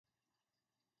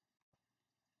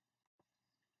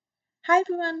Hi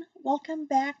everyone, welcome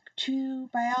back to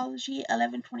Biology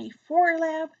 1124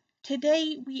 lab.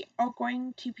 Today we are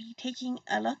going to be taking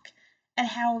a look at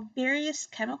how various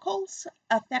chemicals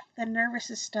affect the nervous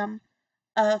system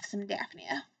of some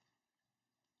Daphnia.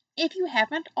 If you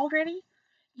haven't already,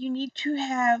 you need to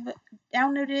have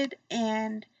downloaded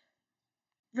and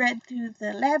read through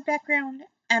the lab background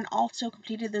and also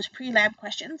completed those pre-lab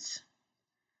questions.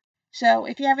 So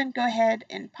if you haven't, go ahead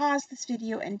and pause this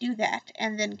video and do that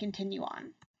and then continue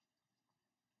on.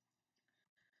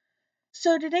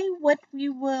 So today what we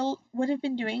would have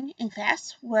been doing in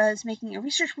class was making a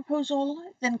research proposal,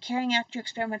 then carrying out your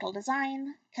experimental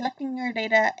design, collecting your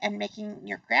data, and making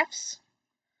your graphs.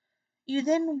 You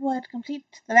then would complete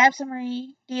the lab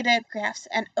summary, data, graphs,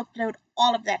 and upload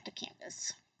all of that to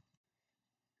Canvas.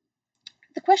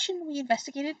 The question we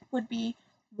investigated would be,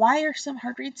 why are some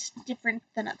heart rates different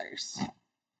than others?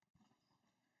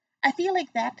 I feel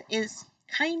like that is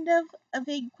kind of a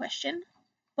vague question,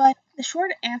 but the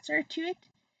short answer to it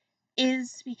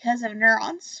is because of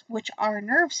neurons, which are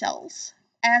nerve cells,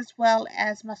 as well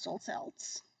as muscle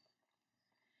cells.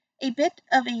 A bit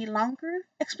of a longer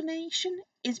explanation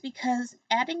is because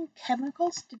adding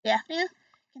chemicals to Daphnia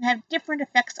can have different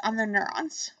effects on the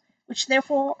neurons, which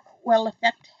therefore will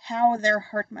affect how their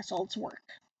heart muscles work.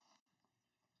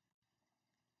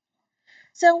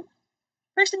 So,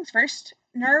 first things first,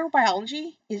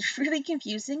 neurobiology is really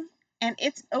confusing, and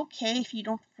it's okay if you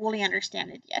don't fully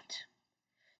understand it yet.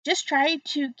 Just try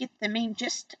to get the main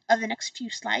gist of the next few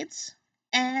slides,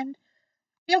 and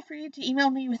feel free to email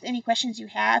me with any questions you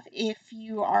have if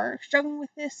you are struggling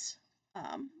with this.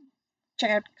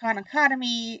 Check out Khan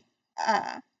Academy,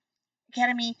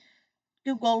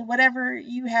 Google, whatever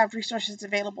you have resources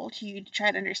available to you to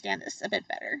try to understand this a bit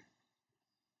better.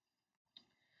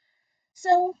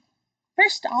 So,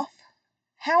 first off,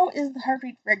 how is the heart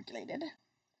rate regulated?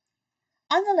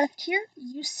 On the left here,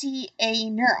 you see a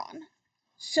neuron.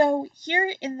 So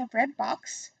here in the red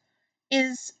box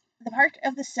is the part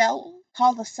of the cell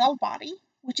called the cell body,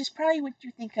 which is probably what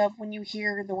you think of when you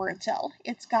hear the word cell.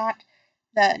 It's got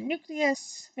the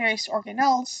nucleus, various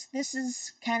organelles. This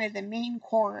is kind of the main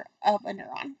core of a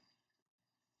neuron.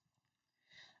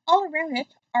 All around it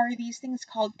are these things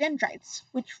called dendrites,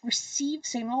 which receive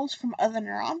signals from other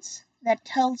neurons that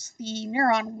tells the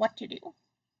neuron what to do.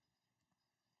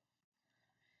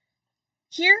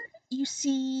 Here you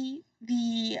see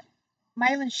the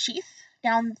myelin sheath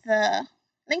down the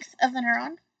length of the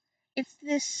neuron. It's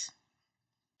this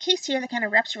case here that kind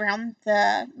of wraps around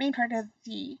the main part of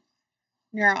the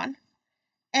neuron.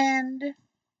 And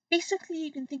basically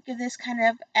you can think of this kind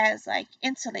of as like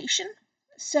insulation.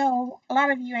 So a lot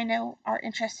of you I know are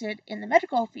interested in the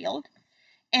medical field,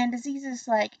 and diseases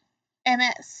like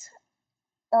MS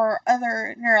or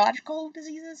other neurological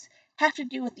diseases have to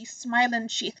do with the myelin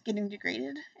sheath getting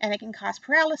degraded, and it can cause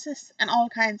paralysis and all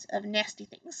kinds of nasty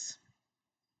things.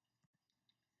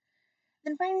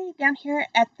 Then finally, down here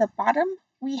at the bottom,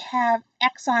 we have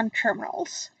axon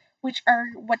terminals, which are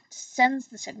what sends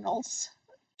the signals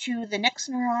to the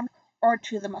next neuron or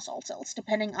to the muscle cells,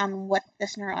 depending on what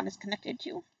this neuron is connected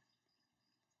to.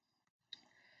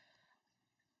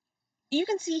 You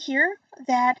can see here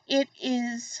that it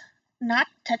is not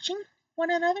touching one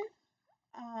another.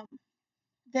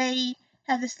 They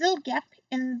have this little gap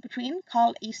in between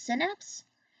called a synapse,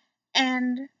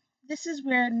 and this is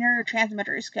where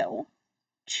neurotransmitters go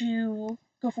to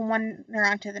go from one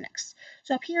neuron to the next.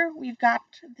 So up here we've got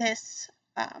this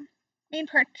main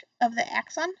part of the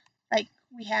axon, like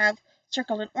we have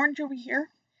circled in orange over here.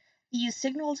 These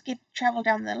signals travel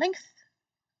down the length,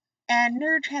 and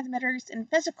neurotransmitters and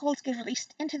vesicles get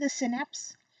released into the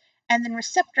synapse, and then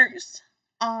receptors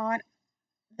on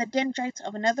the dendrites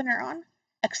of another neuron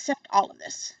accept all of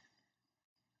this.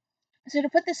 So to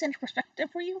put this into perspective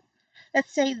for you,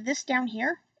 let's say this down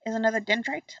here is another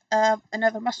dendrite of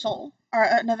another muscle or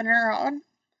another neuron.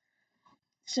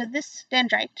 So this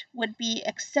dendrite would be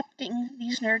accepting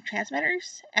these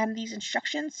neurotransmitters and these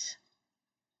instructions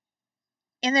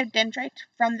in their dendrite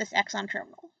from this axon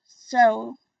terminal.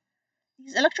 So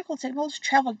these electrical signals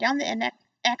travel down the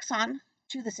axon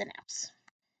to the synapse.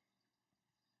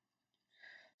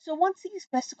 So once these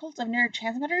vesicles of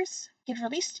neurotransmitters get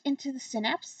released into the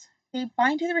synapse, they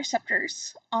bind to the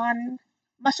receptors on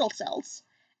muscle cells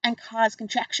and cause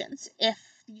contractions if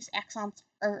these axons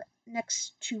are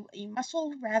next to a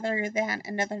muscle rather than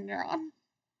another neuron.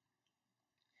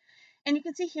 And you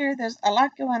can see here there's a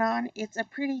lot going on. It's a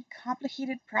pretty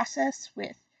complicated process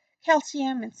with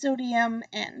calcium and sodium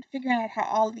and figuring out how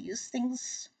all these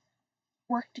things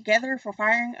work together for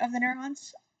firing of the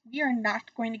neurons. We are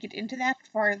not going to get into that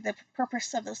for the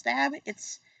purpose of this lab.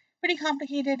 It's Pretty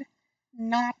complicated,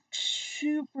 not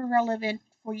super relevant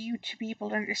for you to be able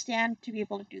to understand to be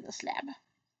able to do this lab.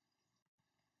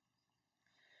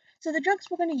 So the drugs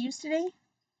we're going to use today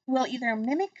will either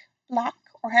mimic, block,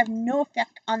 or have no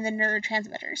effect on the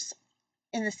neurotransmitters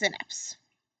in the synapse.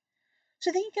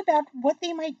 So think about what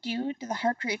they might do to the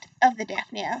heart rate of the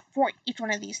Daphnia for each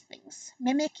one of these things: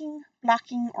 mimicking,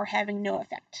 blocking, or having no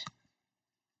effect.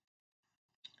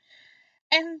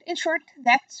 And in short,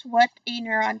 that's what a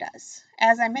neuron does.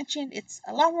 As I mentioned, it's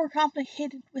a lot more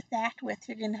complicated with that, with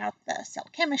figuring out the cell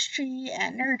chemistry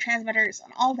and neurotransmitters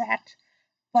and all that.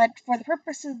 But for the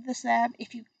purposes of this lab,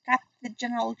 if you got the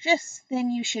general gist,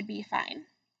 then you should be fine.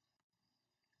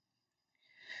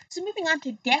 So moving on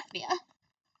to Daphnia.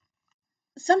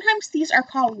 Sometimes these are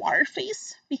called water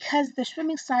fleas because their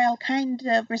swimming style kind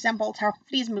of resembles how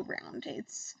fleas move around.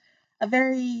 It's a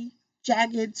very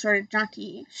jagged, sort of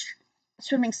jaunty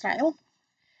swimming style.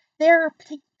 They're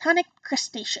planktonic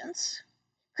crustaceans.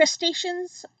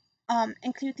 Crustaceans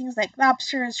include things like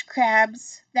lobsters,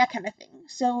 crabs, that kind of thing.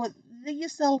 So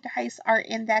these little guys are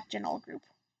in that general group.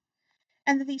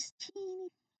 And these teeny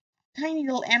tiny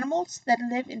little animals that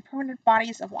live in permanent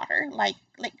bodies of water, like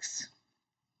lakes.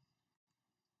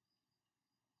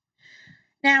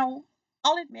 Now,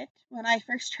 I'll admit, when I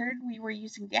first heard we were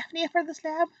using Daphnia for this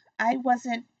lab, I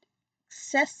wasn't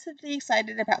excessively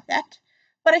excited about that,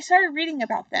 but I started reading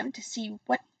about them to see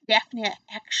what Daphnia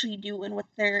actually do and what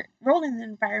their role in the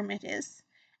environment is,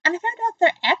 and I found out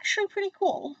they're actually pretty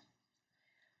cool.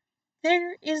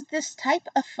 There is this type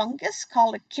of fungus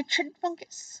called a chytrid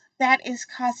fungus that is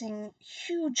causing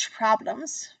huge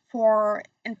problems for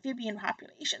amphibian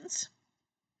populations.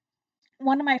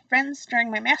 One of my friends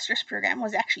during my master's program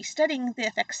was actually studying the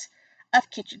effects of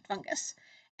chytrid fungus,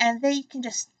 and they can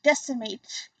just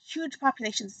decimate huge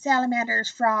populations of salamanders,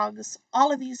 frogs,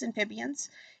 all of these amphibians.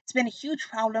 It's been a huge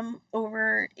problem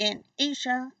over in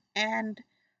Asia, and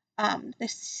there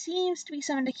seems to be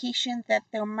some indication that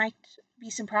there might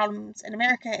be some problems in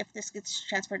America if this gets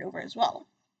transferred over as well.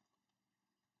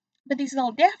 But these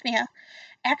little Daphnia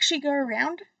actually go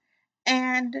around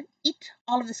and eat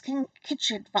all of this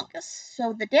chytrid fungus.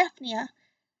 So the Daphnia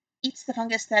eats the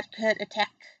fungus that could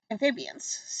attack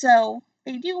amphibians. So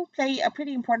they do play a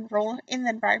pretty important role in the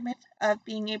environment of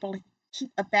being able to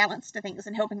keep a balance to things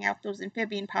and helping out those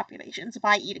amphibian populations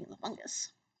by eating the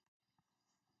fungus.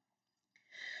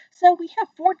 So we have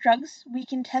 4 drugs we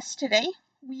can test today.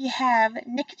 We have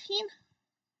nicotine,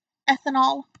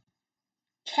 ethanol,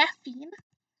 caffeine,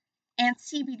 and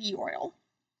CBD oil.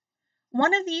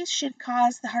 One of these should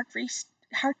cause the heart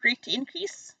rate to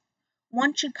increase,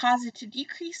 one should cause it to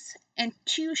decrease, and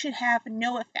 2 should have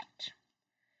no effect.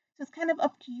 So it's kind of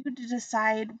up to you to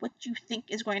decide what you think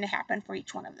is going to happen for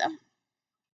each one of them.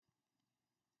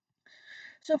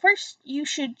 So first, you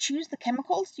should choose the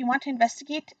chemicals you want to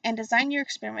investigate and design your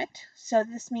experiment. So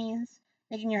this means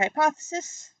making your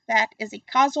hypothesis. That is a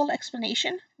causal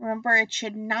explanation. Remember, it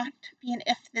should not be an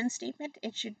if-then statement.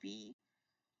 It should be,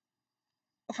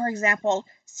 for example,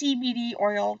 CBD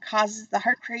oil causes the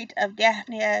heart rate of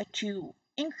Daphnia to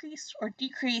increase or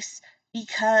decrease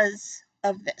because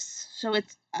of this. So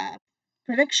it's a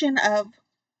prediction of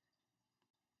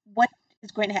what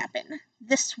is going to happen.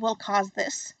 This will cause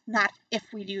this, not if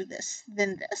we do this,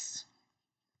 then this.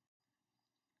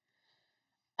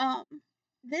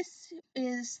 This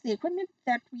is the equipment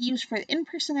that we use for the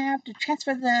in-person lab to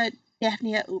transfer the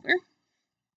Daphnia over.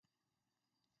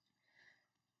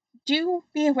 Do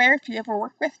be aware if you ever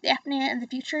work with Daphnia in the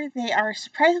future, they are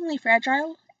surprisingly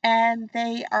fragile and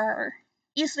they are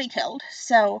easily killed.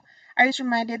 So I always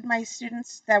reminded my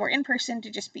students that were in person to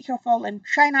just be careful and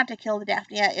try not to kill the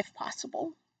Daphnia if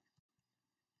possible.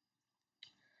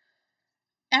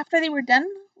 After they were done,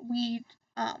 we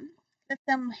let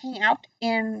them hang out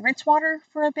in rinse water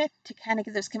for a bit to kind of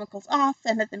get those chemicals off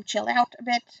and let them chill out a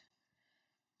bit.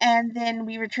 And then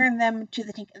we return them to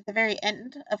the tank at the very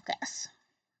end of class.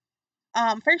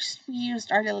 First, we used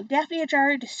our little Daphnia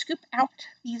jar to scoop out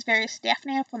these various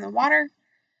Daphnia from the water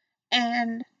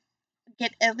and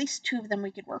get at least 2 of them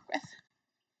we could work with.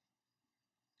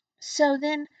 So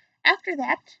then, after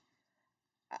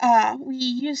that, we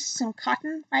used some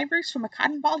cotton fibers from a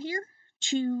cotton ball here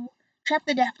to trap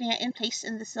the Daphnia in place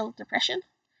in this little depression.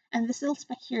 And this little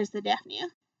speck here is the Daphnia.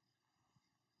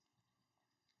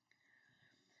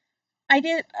 I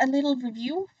did a little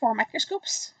review for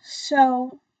microscopes.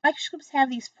 So microscopes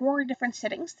have these 4 different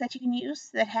settings that you can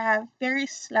use that have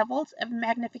various levels of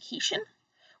magnification.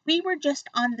 We were just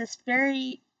on this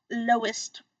very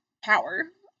lowest power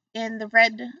in the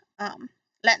red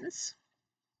lens.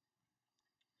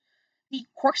 The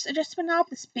coarse adjustment knob,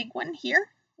 this big one here,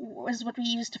 was what we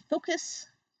used to focus.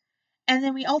 And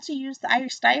then we also use the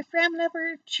iris diaphragm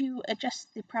lever to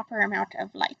adjust the proper amount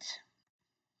of light.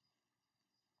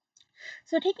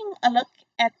 So taking a look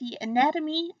at the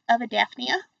anatomy of a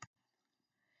Daphnia,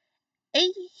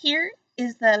 A here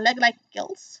is the leg-like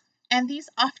gills, and these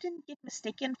often get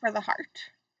mistaken for the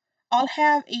heart. I'll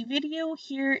have a video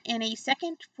here in a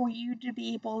second for you to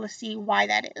be able to see why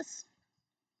that is.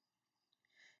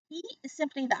 B is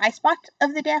simply the eye spot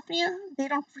of the Daphnia. They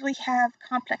don't really have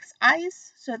complex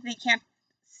eyes, so they can't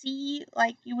see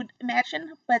like you would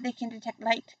imagine, but they can detect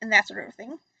light and that sort of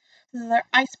thing. So their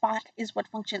eye spot is what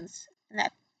functions in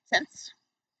that sense.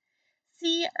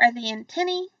 C are the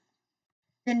antennae.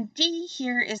 Then D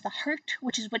here is the heart,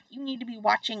 which is what you need to be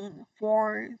watching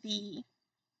for the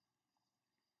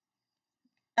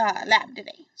lab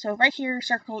today. So right here,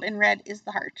 circled in red, is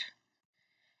the heart.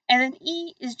 And then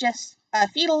E is just a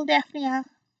fetal Daphnia.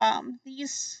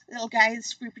 These little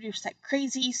guys reproduce like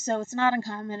crazy, so it's not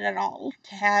uncommon at all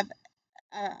to have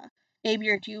a baby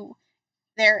or two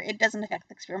there. It doesn't affect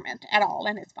the experiment at all,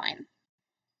 and it's fine.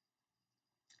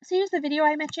 So here's the video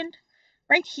I mentioned.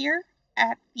 Right here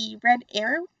at the red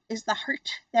arrow is the heart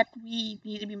that we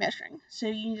need to be measuring. So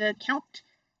you need to count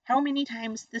how many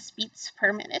times this beats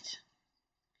per minute.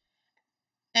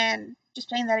 And just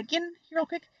playing that again here real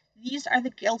quick, these are the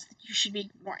gills that you should be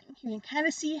ignoring. You can kind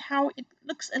of see how it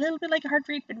looks a little bit like a heart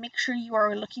rate, but make sure you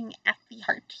are looking at the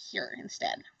heart here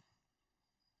instead.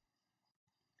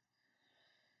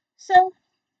 So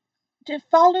to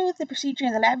follow the procedure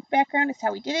in the lab background is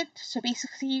how we did it. So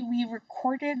basically we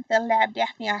recorded the lab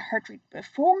Daphnia heart rate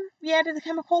before we added the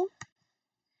chemical.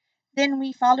 Then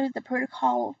we followed the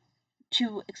protocol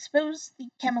to expose the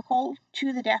chemical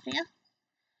to the Daphnia.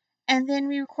 And then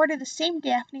we recorded the same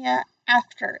Daphnia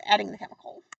after adding the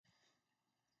chemical.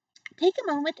 Take a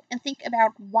moment and think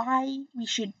about why we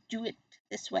should do it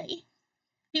this way.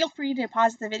 Feel free to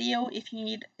pause the video if you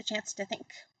need a chance to think.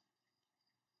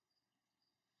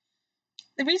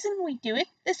 The reason we do it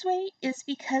this way is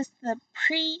because the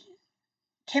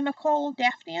pre-chemical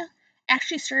Daphnia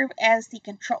actually serve as the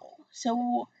control.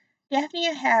 So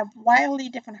Daphnia have wildly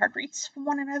different heart rates from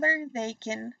one another. They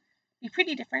can be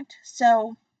pretty different.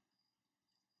 So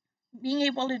being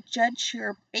able to judge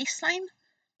your baseline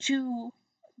to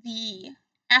the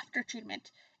after treatment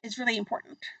is really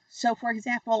important. So for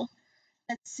example,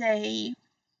 let's say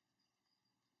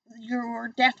your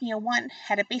Daphnia 1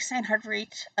 had a baseline heart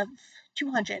rate of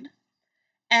 200,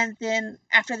 and then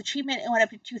after the treatment it went up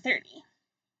to 230.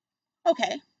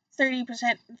 Okay, 30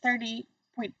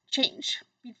 point change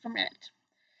beat per minute.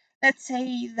 Let's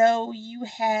say though you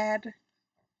had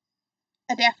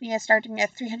a Daphnia starting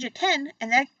at 310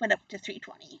 and that went up to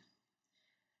 320.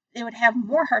 They would have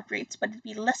more heart rates, but it'd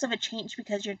be less of a change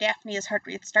because your Daphnia's heart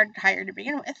rate started higher to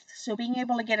begin with. So being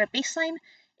able to get a baseline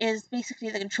is basically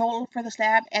the control for this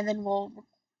lab, and then we'll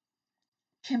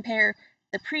compare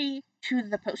the pre to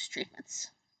the post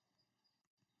treatments.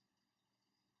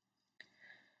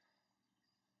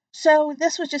 So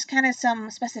this was just kind of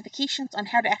some specifications on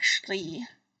how to actually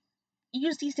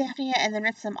use these Daphnia and then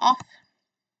rinse them off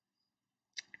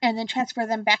and then transfer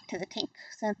them back to the tank.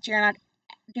 Since you're not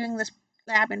doing this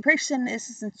lab in person, this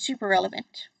isn't super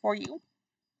relevant for you.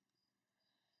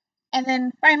 And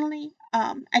then finally,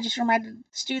 I just reminded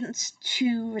students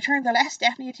to return the last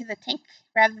Daphnia to the tank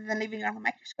rather than leaving it on the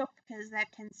microscope, because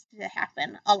that tends to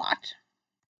happen a lot.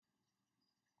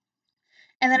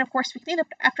 And then of course we clean up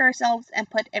after ourselves and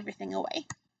put everything away.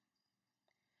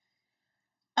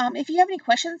 If you have any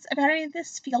questions about any of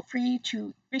this, feel free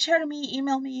to reach out to me,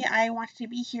 email me. I want to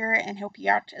be here and help you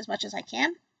out as much as I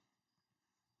can.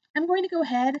 I'm going to go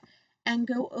ahead and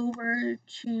go over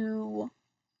to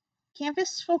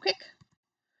Canvas real quick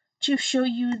to show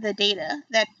you the data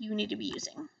that you need to be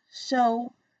using.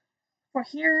 So for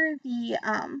here,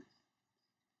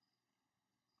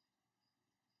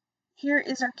 here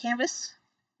is our Canvas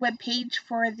web page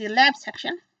for the lab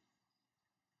section.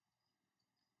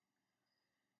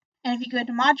 And if you go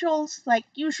to modules, like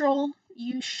usual,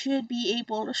 you should be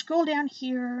able to scroll down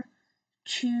here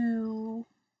to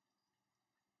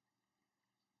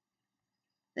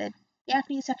the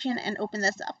Daphnia section and open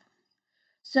this up.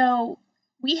 So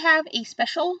we have a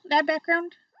special lab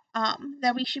background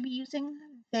that we should be using.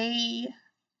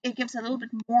 It gives a little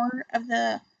bit more of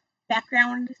the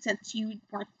background since you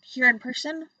weren't here in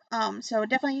person. So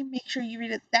definitely make sure you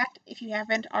read that if you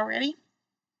haven't already.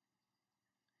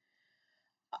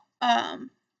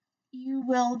 You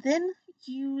will then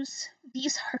use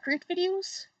these heart rate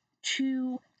videos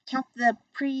to count the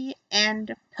pre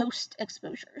and post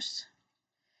exposures.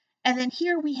 And then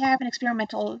here we have an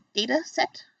experimental data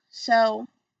set. So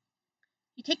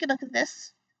you take a look at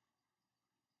this,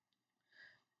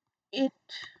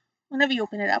 whenever you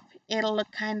open it up, it'll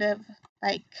look kind of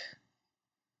like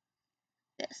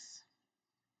this.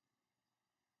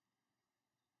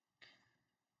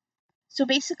 So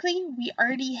basically, we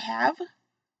already have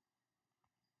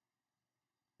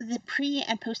the pre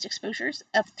and post exposures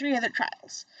of 3 other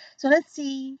trials. So let's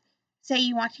say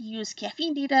you want to use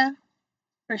caffeine data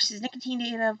versus nicotine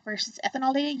data versus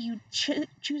ethanol data, you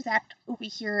choose that over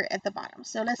here at the bottom.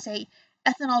 So let's say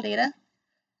ethanol data.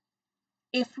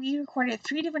 If we recorded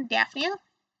 3 different Daphnia,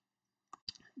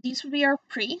 these would be our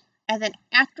pre, and then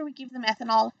after we give them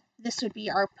ethanol, this would be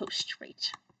our post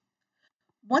rate.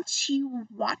 Once you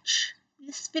watch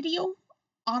this video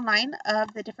online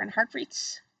of the different heart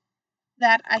rates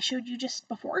that I showed you just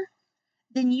before,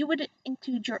 then you would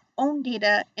include your own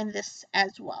data in this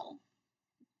as well.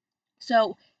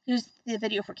 So here's the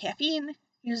video for caffeine,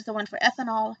 here's the one for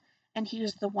ethanol, and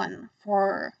here's the one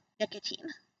for nicotine.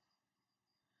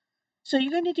 So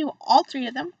you're going to do all 3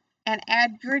 of them and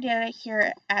add your data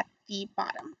here at the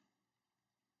bottom.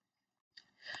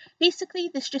 Basically,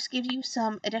 this just gives you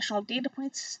some additional data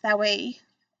points. That way,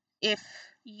 if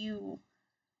you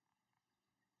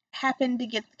happen to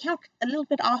get the count a little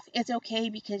bit off, it's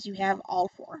okay because you have all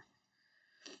 4.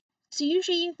 So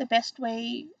usually the best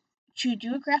way to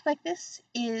do a graph like this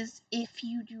is if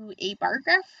you do a bar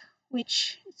graph,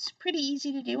 which is pretty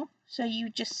easy to do. So you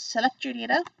just select your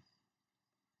data,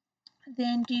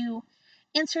 then do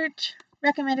insert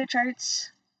recommended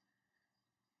charts,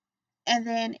 and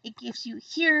then it gives you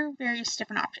here various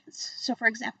different options. So for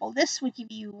example, this would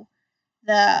give you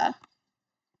the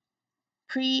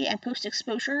pre and post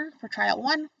exposure for trial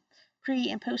 1, pre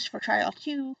and post for trial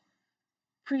 2,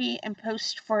 pre and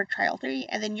post for trial 3,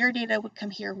 and then your data would come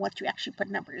here once you actually put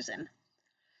numbers in.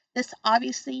 This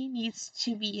obviously needs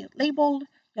to be labeled.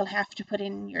 You'll have to put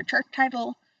in your chart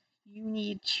title. You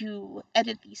need to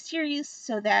edit these series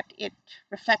so that it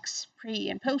reflects pre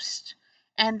and post,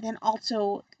 and then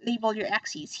also label your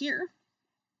axes here.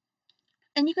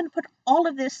 And you can put all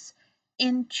of this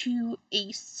into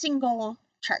a single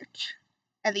chart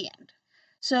at the end.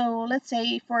 So let's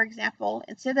say, for example,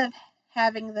 instead of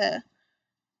having the,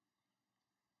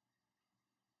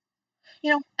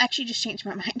 I actually just changed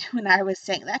my mind when I was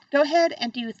saying that. Go ahead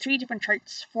and do 3 different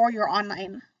charts for your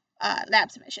online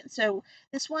lab submission. So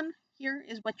this one here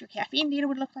is what your caffeine data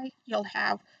would look like. You'll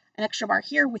have an extra bar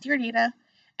here with your data,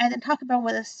 and then talk about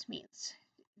what this means.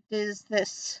 Does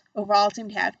this overall seem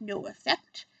to have no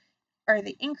effect? Are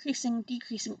they increasing,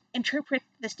 decreasing? Interpret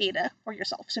this data for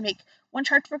yourself. So make 1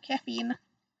 chart for caffeine,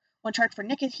 1 chart for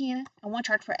nicotine, and 1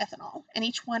 chart for ethanol. And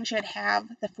each one should have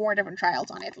the 4 different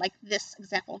trials on it, like this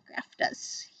example graph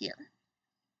does here.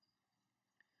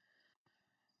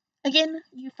 Again,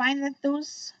 you find that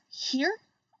those here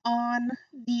on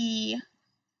the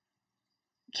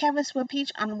Canvas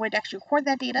webpage on where to actually record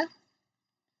that data.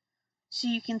 So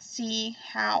you can see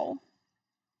how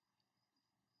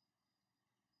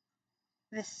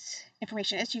this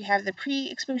information is. You have the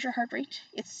pre-exposure heart rate.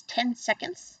 It's 10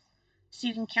 seconds. So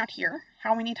you can count here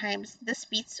how many times this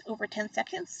beats over 10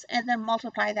 seconds, and then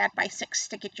multiply that by 6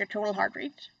 to get your total heart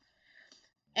rate.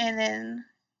 And then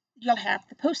you'll have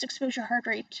the post-exposure heart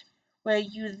rate, where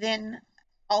you then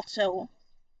also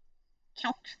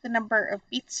count the number of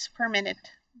beats per minute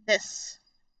this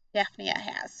Daphnia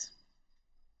has.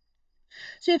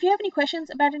 So if you have any questions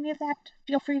about any of that,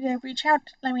 feel free to reach out,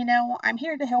 let me know. I'm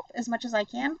here to help as much as I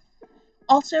can.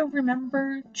 Also,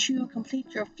 remember to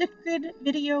complete your Flipgrid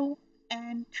video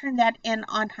and turn that in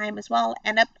on time as well,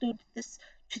 and upload this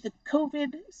to the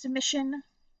COVID submission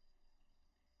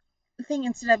thing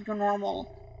instead of your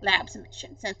normal lab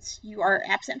submission, since you are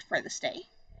absent for this day.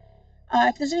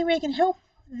 If there's any way I can help,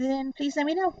 then please let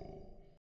me know.